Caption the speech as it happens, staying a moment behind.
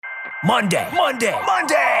Monday!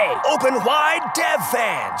 Open wide, dev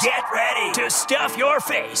fans. Get ready to stuff your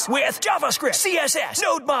face with JavaScript, CSS,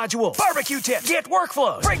 Node modules, barbecue tips, Git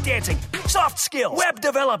workflows, breakdancing, soft skills, web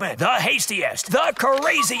development, the hastiest, the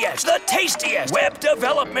craziest, the tastiest web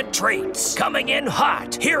development treats. Coming in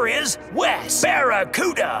hot, here is Wes,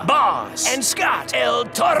 Barracuda, Boss, and Scott, El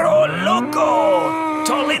Toro Loco,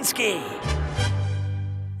 Tolinsky.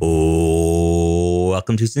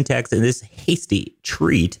 Welcome to Syntax. In this hasty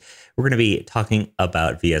treat, we're going to be talking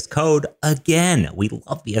about VS Code again. We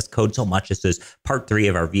love VS Code so much. This is part 3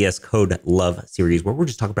 of our VS Code love series, where we're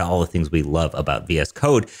just talking about all the things we love about VS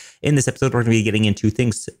Code. In this episode, we're going to be getting into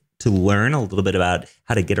things to learn a little bit about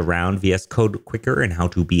how to get around VS Code quicker and how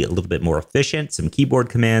to be a little bit more efficient, some keyboard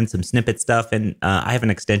commands, some snippet stuff. And I have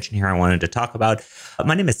an extension here I wanted to talk about.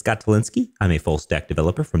 My name is Scott Tolinsky. I'm a full stack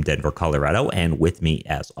developer from Denver, Colorado. And with me,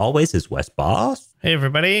 as always, is Wes Boss. Hey,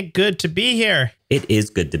 everybody. Good to be here. It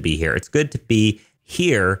is good to be here. It's good to be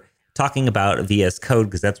here talking about VS Code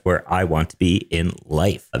because that's where I want to be in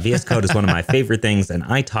life. VS Code is one of my favorite things, and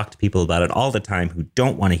I talk to people about it all the time who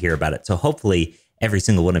don't want to hear about it. So hopefully every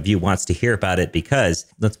single one of you wants to hear about it because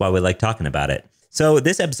that's why we like talking about it. So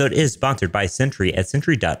this episode is sponsored by Sentry at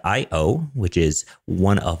Sentry.io, which is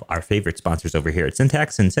one of our favorite sponsors over here at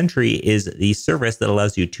Syntax. And Sentry is the service that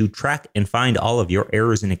allows you to track and find all of your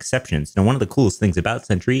errors and exceptions. Now, one of the coolest things about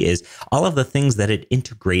Sentry is all of the things that it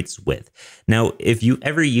integrates with. Now, if you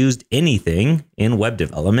ever used anything in web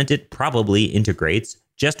development, it probably integrates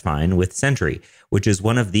just fine with Sentry, which is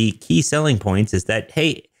one of the key selling points is that,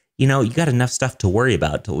 hey, you know, you got enough stuff to worry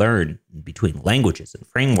about to learn between languages and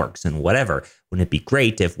frameworks and whatever. Wouldn't it be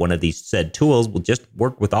great if one of these said tools will just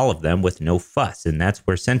work with all of them with no fuss? And that's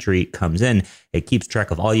where Sentry comes in. It keeps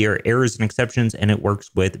track of all your errors and exceptions, and it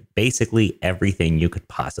works with basically everything you could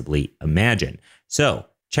possibly imagine. So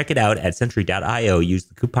check it out at Sentry.io. Use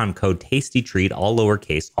the coupon code TASTYTREAT, all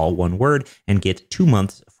lowercase, all one word, and get 2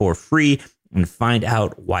 months for free. And find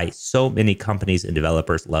out why so many companies and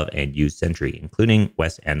developers love and use Sentry, including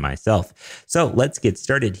Wes and myself. So let's get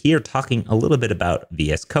started here talking a little bit about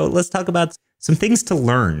VS Code. Let's talk about some things to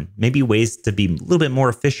learn, maybe ways to be a little bit more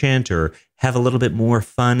efficient or have a little bit more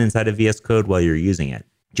fun inside of VS Code while you're using it.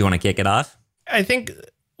 Do you want to kick it off? I think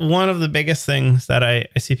one of the biggest things that I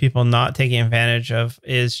see people not taking advantage of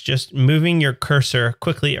is just moving your cursor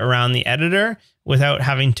quickly around the editor without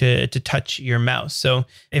having to touch your mouse. So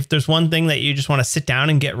if there's one thing that you just want to sit down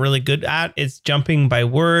and get really good at, it's jumping by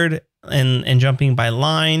word and jumping by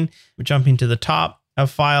line, jumping to the top of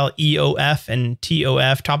file, EOF and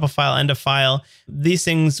TOF, top of file, end of file. These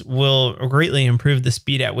things will greatly improve the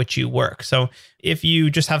speed at which you work. So if you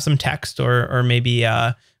just have some text or maybe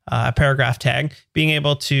a paragraph tag, being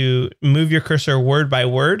able to move your cursor word by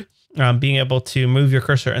word, being able to move your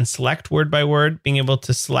cursor and select word by word, being able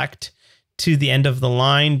to select to the end of the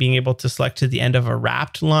line, being able to select to the end of a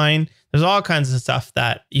wrapped line. There's all kinds of stuff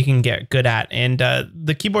that you can get good at. And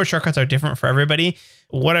the keyboard shortcuts are different for everybody.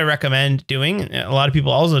 What I recommend doing, a lot of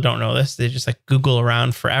people also don't know this. They just like Google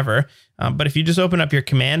around forever. But if you just open up your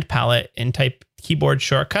command palette and type keyboard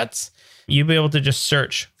shortcuts, you'll be able to just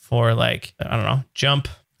search for like, I don't know, jump.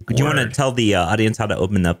 Do you want to tell the audience how to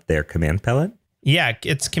open up their command palette? Yeah,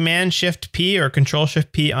 it's Command-Shift-P or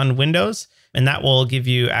Control-Shift-P on Windows. And that will give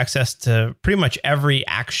you access to pretty much every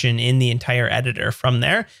action in the entire editor from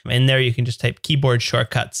there. And there you can just type keyboard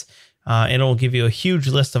shortcuts. It'll give you a huge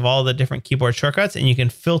list of all the different keyboard shortcuts, and you can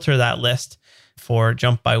filter that list for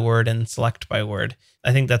jump by word and select by word.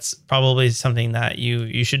 I think that's probably something that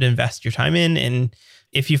you should invest your time in. And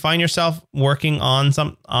if you find yourself working on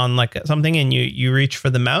something and you reach for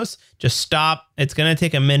the mouse, just stop. It's going to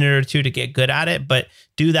take a minute or two to get good at it, but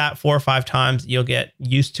do that 4 or 5 times. You'll get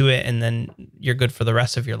used to it, and then you're good for the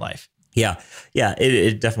rest of your life. Yeah.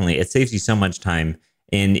 It definitely, it saves you so much time.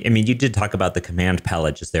 And I mean, you did talk about the command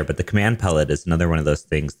palette just there, but the command palette is another one of those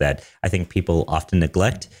things that I think people often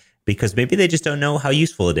neglect because maybe they just don't know how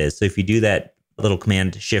useful it is. So if you do that little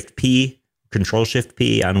Command-Shift-P,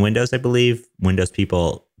 Control-Shift-P on Windows, I believe. Windows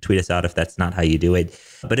people tweet us out if that's not how you do it.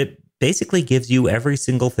 But it basically gives you every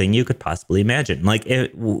single thing you could possibly imagine. Like,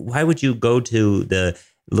 why would you go to the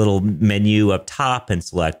little menu up top and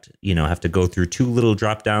select, have to go through 2 little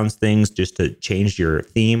drop downs things just to change your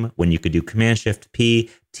theme when you could do Command-Shift-P,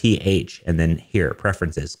 TH, and then here,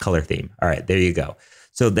 preferences, color theme. All right, there you go.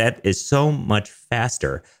 So that is so much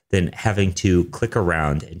faster than having to click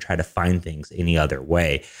around and try to find things any other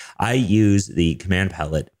way. I use the command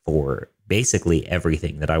palette for basically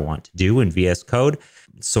everything that I want to do in VS Code,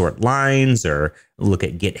 sort lines or look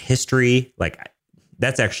at Git history. Like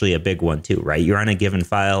that's actually a big one too, right? You're on a given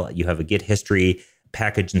file, you have a Git history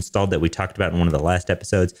package installed that we talked about in one of the last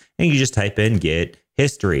episodes, and you just type in git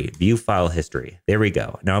history, view file history. There we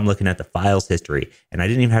go. Now I'm looking at the files history, and I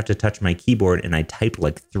didn't even have to touch my keyboard, and I typed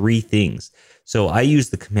like 3 things. So I use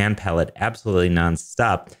the command palette absolutely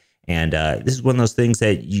nonstop. And this is one of those things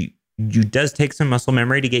that you does take some muscle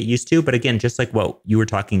memory to get used to. But again, just like what you were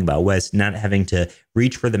talking about, Wes, not having to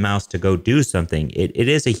reach for the mouse to go do something, it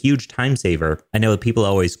is a huge time saver. I know people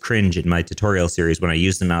always cringe in my tutorial series when I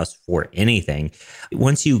use the mouse for anything.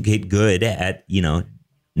 Once you get good at,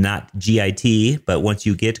 not GIT, but once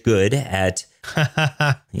you get good at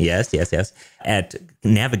yes, at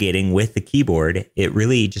navigating with the keyboard, it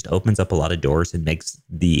really just opens up a lot of doors and makes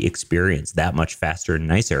the experience that much faster and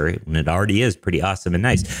nicer when it already is pretty awesome and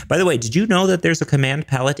nice. By the way, did you know that there's a command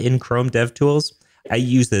palette in Chrome DevTools? I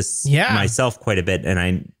use this myself quite a bit, and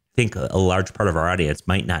I think a large part of our audience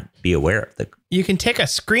might not be aware of the. You can take a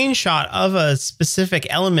screenshot of a specific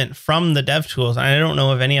element from the DevTools. I don't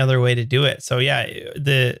know of any other way to do it. So yeah,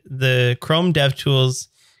 the Chrome DevTools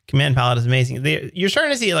command palette is amazing. You're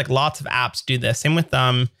starting to see like lots of apps do this. Same with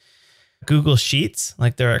Google Sheets,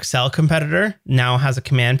 like their Excel competitor now has a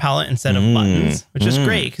command palette instead of buttons, which is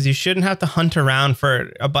great because you shouldn't have to hunt around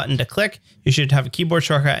for a button to click. You should have a keyboard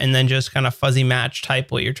shortcut and then just kind of fuzzy match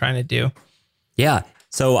type what you're trying to do. Yeah.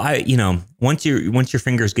 So once your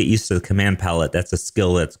fingers get used to the command palette, that's a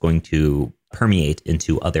skill that's going to permeate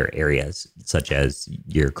into other areas, such as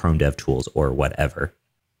your Chrome DevTools or whatever.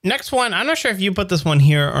 Next one, I'm not sure if you put this one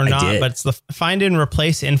here or not, but it's the find and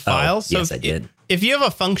replace in files. So yes, I did. If you have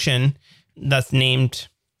a function that's named,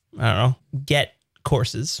 I don't know, get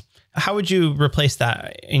courses, how would you replace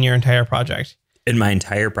that in your entire project? In my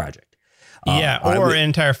entire project? Or an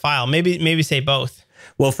entire file. Maybe say both.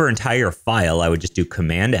 Well, for entire file, I would just do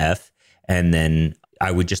Command F, and then I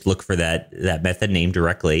would just look for that method name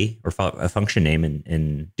directly or a function name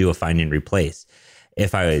and do a find and replace.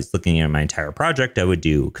 If I was looking at my entire project, I would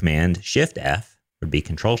do Command Shift F, would be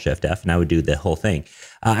Control Shift F, and I would do the whole thing.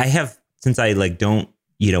 I have, since I don't,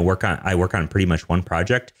 work on pretty much one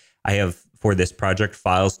project, I have for this project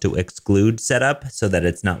files to exclude set up so that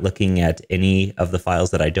it's not looking at any of the files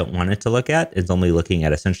that I don't want it to look at. It's only looking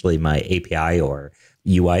at essentially my API or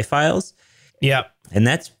UI files. Yeah. And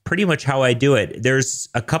that's pretty much how I do it. There's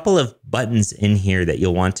a couple of buttons in here that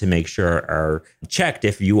you'll want to make sure are checked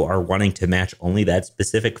if you are wanting to match only that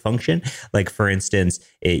specific function. Like, for instance,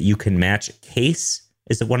 you can match case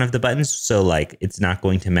is one of the buttons. So like it's not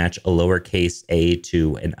going to match a lowercase a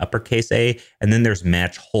to an uppercase A. And then there's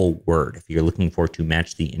match whole word. If you're looking for to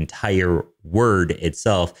match the entire word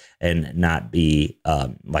itself and not be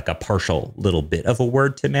like a partial little bit of a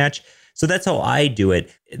word to match. So that's how I do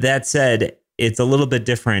it. That said, it's a little bit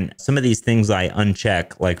different. Some of these things I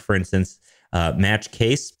uncheck, like for instance, match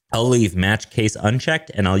case. I'll leave match case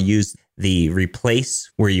unchecked and I'll use the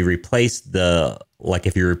replace where you replace the, like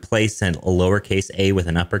if you replace a lowercase a with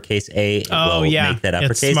an uppercase A, it will make that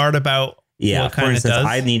uppercase. It's smart about what for instance,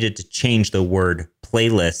 I needed to change the word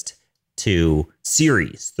playlist to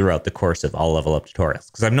series throughout the course of all Level Up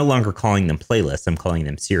tutorials because I'm no longer calling them playlists, I'm calling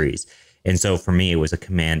them series. And so for me, it was a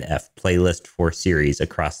Command F playlist for series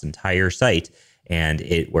across the entire site, and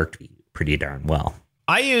it worked pretty darn well.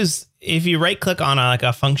 I use, if you right click on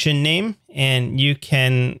a function name and you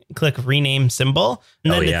can click rename symbol,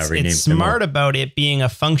 and then it's smart about it being a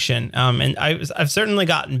function. And I've certainly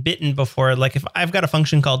gotten bitten before. Like if I've got a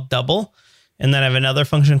function called double and then I have another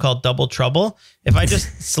function called double trouble, if I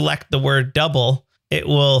just select the word double, it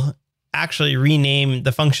will actually rename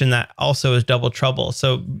the function that also is double trouble.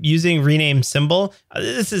 So using rename symbol,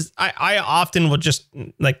 I often will just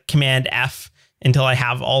like Command F until I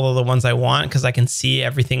have all of the ones I want because I can see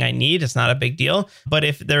everything I need. It's not a big deal. But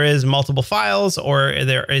if there is multiple files or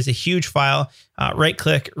there is a huge file, right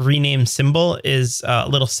click rename symbol is a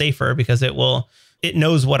little safer because it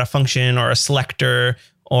knows what a function or a selector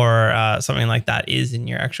or something like that is in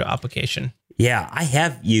your actual application. Yeah, I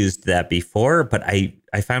have used that before, but I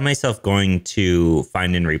find myself going to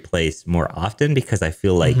find and replace more often because I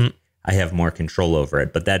feel like I have more control over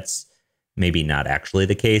it. But that's maybe not actually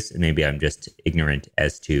the case, and maybe I'm just ignorant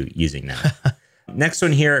as to using that. Next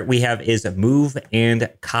one here we have is move and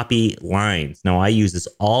copy lines. Now, I use this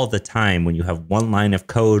all the time when you have one line of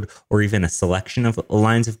code or even a selection of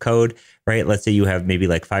lines of code, right? Let's say you have maybe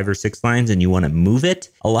like 5 or 6 lines and you want to move it.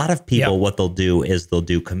 A lot of people, what they'll do is they'll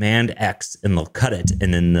do Command X and they'll cut it,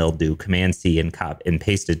 and then they'll do Command C and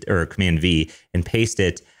paste it, or Command V and paste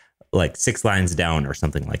it like 6 lines down or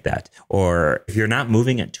something like that. Or if you're not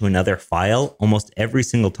moving it to another file, almost every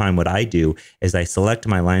single time what I do is I select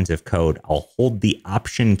my lines of code, I'll hold the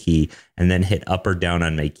Option key and then hit up or down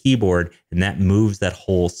on my keyboard, and that moves that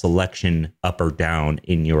whole selection up or down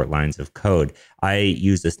in your lines of code. I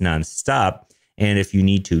use this nonstop, and if you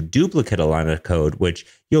need to duplicate a line of code, which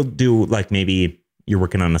you'll do, like maybe you're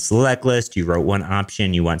working on a select list, you wrote one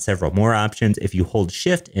option, you want several more options. If you hold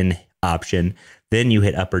Shift in Option, then you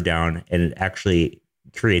hit up or down, and it actually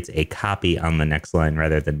creates a copy on the next line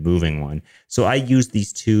rather than moving one. So I use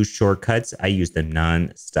these 2 shortcuts. I use them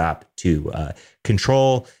nonstop to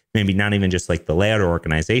control maybe not even just like the layout or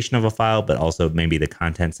organization of a file, but also maybe the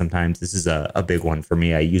content sometimes. This is a big one for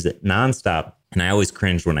me. I use it nonstop. And I always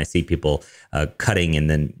cringe when I see people cutting and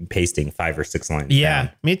then pasting 5 or 6 lines. Yeah,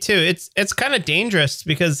 down. me too. It's kind of dangerous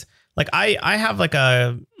because like I have like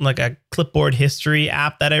a clipboard history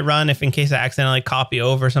app that I run if in case I accidentally copy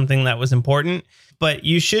over something that was important. But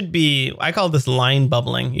you should be, I call this line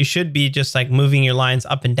bubbling. You should be just like moving your lines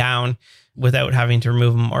up and down without having to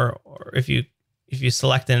remove them. Or if you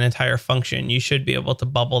select an entire function, you should be able to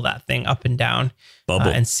bubble that thing up and down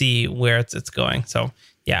and see where it's going. So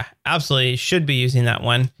yeah, absolutely should be using that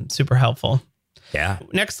one. Super helpful. Yeah.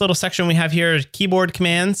 Next little section we have here is keyboard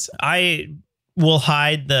commands. I will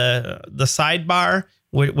hide the sidebar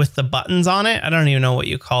with the buttons on it. I don't even know what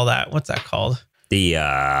you call that. What's that called? The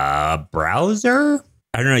browser?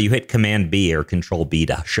 I don't know. You hit Command B or Control B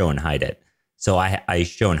to show and hide it. So I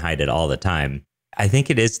show and hide it all the time. I think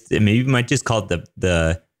it is. Maybe you might just call it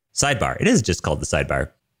the sidebar. It is just called the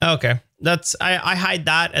sidebar. Okay. I hide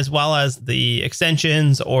that as well as the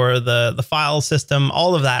extensions or the file system,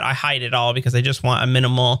 all of that. I hide it all because I just want a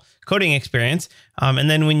minimal coding experience. And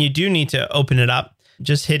then when you do need to open it up,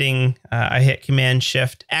 just hitting, I hit Command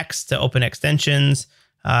Shift X to open extensions,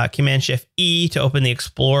 Command Shift E to open the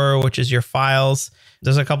Explorer, which is your files.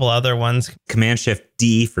 There's a couple other ones. Command Shift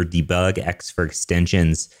D for debug, X for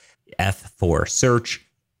extensions, F for search,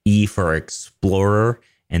 E for Explorer,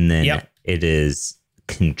 and then it is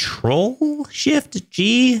Control Shift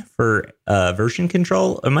G for version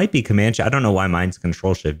control. It might be Command Shift. I don't know why mine's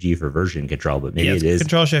Control Shift G for version control, but maybe it is.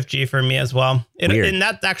 Control Shift G for me as well. And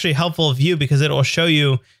that's actually a helpful view because it will show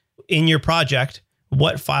you in your project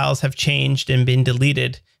what files have changed and been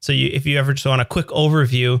deleted. So if you ever just want a quick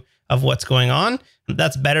overview of what's going on,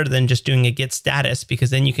 that's better than just doing a git status because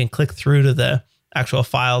then you can click through to the actual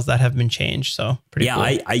files that have been changed. So pretty cool.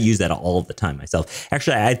 I use that all the time myself.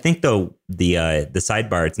 Actually, I think though the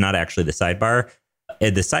sidebar, it's not actually the sidebar.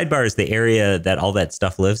 The sidebar is the area that all that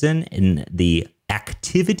stuff lives in. And the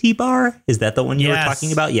activity bar, is that the one you were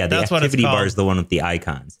talking about? Yeah, the activity bar is the one with the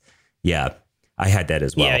icons. Yeah, I had that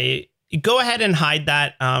as well. Yeah, you go ahead and hide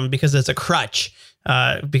that because it's a crutch.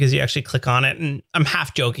 Because you actually click on it, and I'm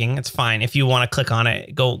half joking. It's fine if you want to click on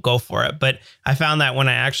it, go for it. But I found that when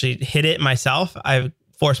I actually hit it myself, I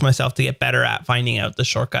forced myself to get better at finding out the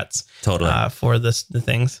shortcuts. Totally for the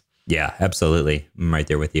things. Yeah, absolutely. I'm right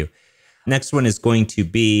there with you. Next one is going to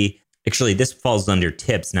be actually this falls under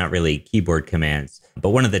tips, not really keyboard commands. But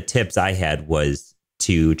one of the tips I had was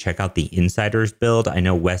to check out the insiders build. I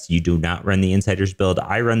know, Wes, you do not run the insiders build.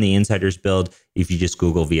 I run the insiders build. If you just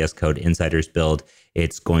Google VSCode insiders build,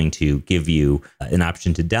 it's going to give you an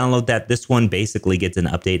option to download that. This one basically gets an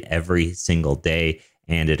update every single day,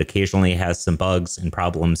 and it occasionally has some bugs and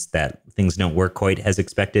problems that things don't work quite as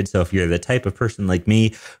expected. So if you're the type of person like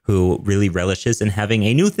me who really relishes in having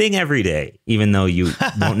a new thing every day, even though you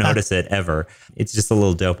won't notice it ever, it's just a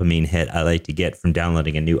little dopamine hit I like to get from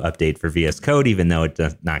downloading a new update for VS Code, even though it's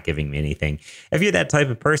not giving me anything. If you're that type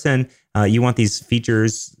of person, you want these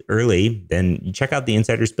features early, then you check out the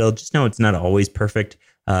insiders build. Just know it's not always perfect.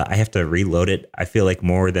 I have to reload it. I feel like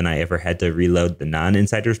more than I ever had to reload the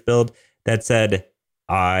non-insiders build. That said,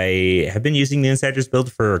 I have been using the insiders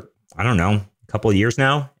build for, I don't know, a couple of years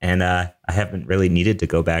now, and I haven't really needed to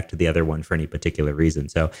go back to the other one for any particular reason.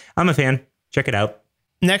 So I'm a fan. Check it out.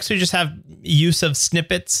 Next, we just have use of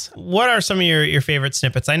snippets. What are some of your favorite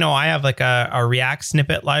snippets? I know I have like a React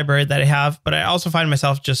snippet library that I have, but I also find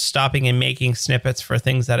myself just stopping and making snippets for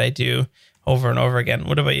things that I do over and over again.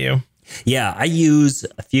 What about you? Yeah, I use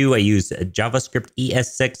a few. I use JavaScript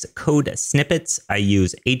ES6 code snippets. I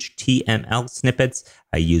use HTML snippets.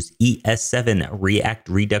 I use ES7 React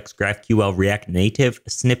Redux GraphQL React Native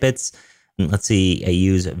snippets. And let's see, I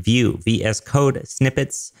use Vue VS Code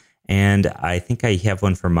snippets. And I think I have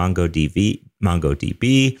one for MongoDB.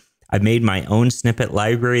 I made my own snippet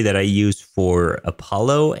library that I use for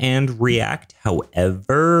Apollo and React.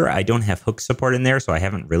 However, I don't have hook support in there, so I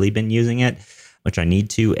haven't really been using it. which I need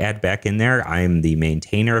to add back in there. I'm the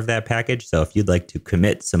maintainer of that package. So if you'd like to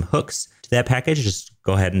commit some hooks to that package, just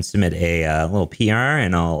go ahead and submit a little PR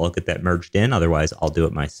and I'll get that merged in. Otherwise, I'll do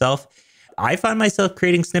it myself. I find myself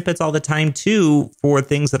creating snippets all the time too for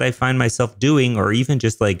things that I find myself doing, or even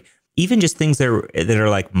just things that are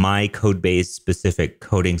like my code base specific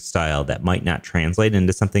coding style that might not translate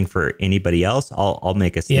into something for anybody else. I'll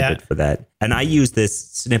make a snippet for that. And I use this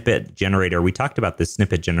snippet generator. We talked about this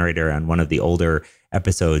snippet generator on one of the older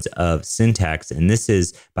episodes of Syntax, and this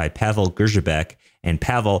is by Pavel Gerzhabek. And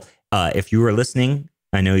Pavel, if you were listening,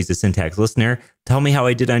 I know he's a Syntax listener. Tell me how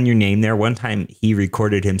I did on your name there. One time he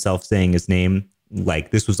recorded himself saying his name,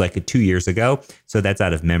 like this was like 2 years ago. So that's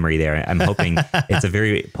out of memory there. I'm hoping it's a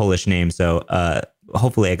very Polish name. So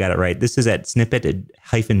hopefully I got it right. This is at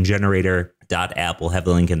snippet-generator.app. We'll have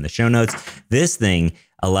the link in the show notes. This thing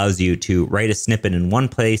allows you to write a snippet in one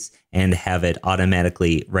place and have it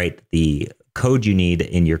automatically write the code you need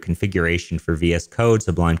in your configuration for VS Code,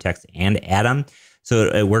 Sublime Text, and Atom.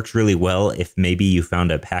 So it works really well if maybe you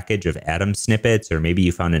found a package of Atom snippets, or maybe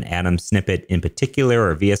you found an Atom snippet in particular,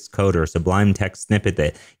 or VS Code or Sublime Text snippet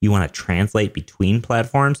that you want to translate between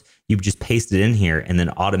platforms. You just paste it in here and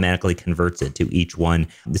then automatically converts it to each one.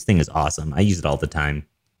 This thing is awesome. I use it all the time.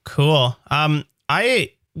 Cool.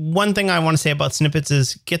 One thing I want to say about snippets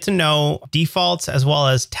is get to know defaults as well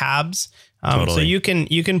as tabs. Totally. So you can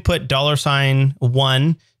put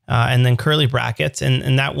 $1 and then curly brackets,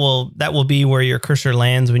 and that will be where your cursor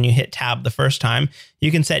lands when you hit tab the first time.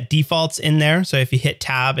 You can set defaults in there. So if you hit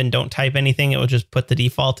tab and don't type anything, it will just put the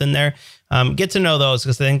default in there. Get to know those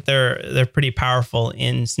because I think they're pretty powerful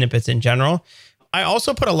in snippets in general. I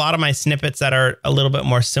also put a lot of my snippets that are a little bit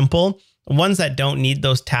more simple, ones that don't need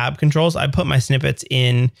those tab controls. I put my snippets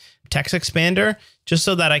in Text Expander just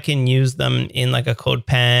so that I can use them in like a code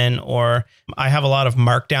pen, or I have a lot of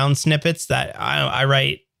markdown snippets that I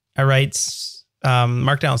write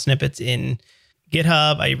markdown snippets in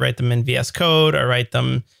GitHub. I write them in VS Code. I write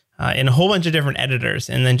them in a whole bunch of different editors,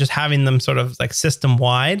 and then just having them sort of like system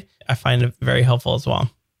wide, I find it very helpful as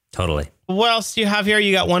well. Totally. What else do you have here?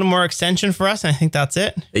 You got one more extension for us, and I think that's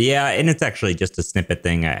it. Yeah, and it's actually just a snippet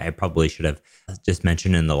thing. I probably should have just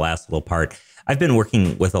mentioned in the last little part. I've been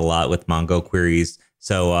working with a lot with Mongo queries.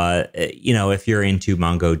 So, if you're into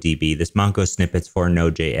MongoDB, this Mongo snippets for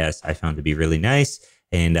Node.js I found to be really nice.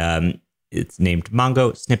 And it's named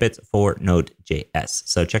Mongo Snippets for Node.js.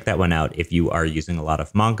 So check that one out if you are using a lot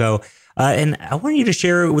of Mongo. And I want you to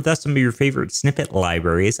share with us some of your favorite snippet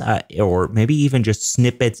libraries, or maybe even just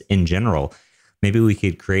snippets in general. Maybe we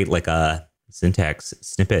could create like a syntax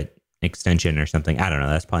snippet extension or something. I don't know.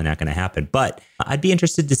 That's probably not going to happen. But I'd be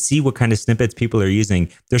interested to see what kind of snippets people are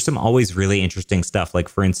using. There's some always really interesting stuff. Like,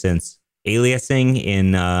 for instance, aliasing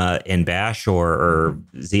in Bash or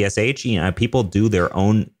ZSH. People do their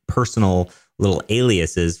own personal little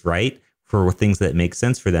aliases, right, for things that make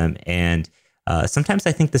sense for them. And sometimes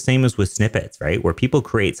I think the same is with snippets, right, where people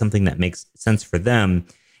create something that makes sense for them.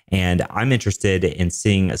 And I'm interested in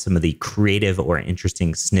seeing some of the creative or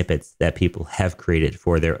interesting snippets that people have created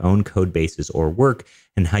for their own code bases or work,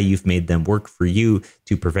 and how you've made them work for you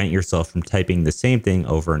to prevent yourself from typing the same thing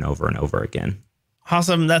over and over and over again.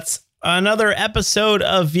 Awesome. That's another episode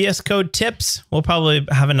of VS Code Tips. We'll probably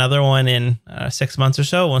have another one in 6 months or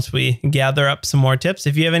so once we gather up some more tips.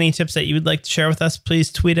 If you have any tips that you would like to share with us,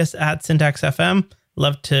 please tweet us at SyntaxFM.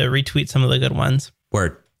 Love to retweet some of the good ones.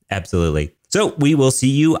 Word. Absolutely. So we will see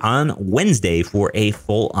you on Wednesday for a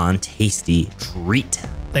full-on tasty treat.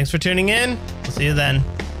 Thanks for tuning in. We'll see you then.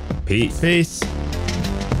 Peace. Peace.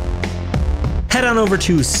 Head on over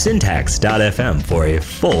to syntax.fm for a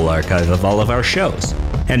full archive of all of our shows.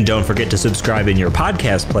 And don't forget to subscribe in your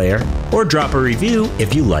podcast player or drop a review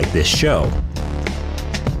if you like this show.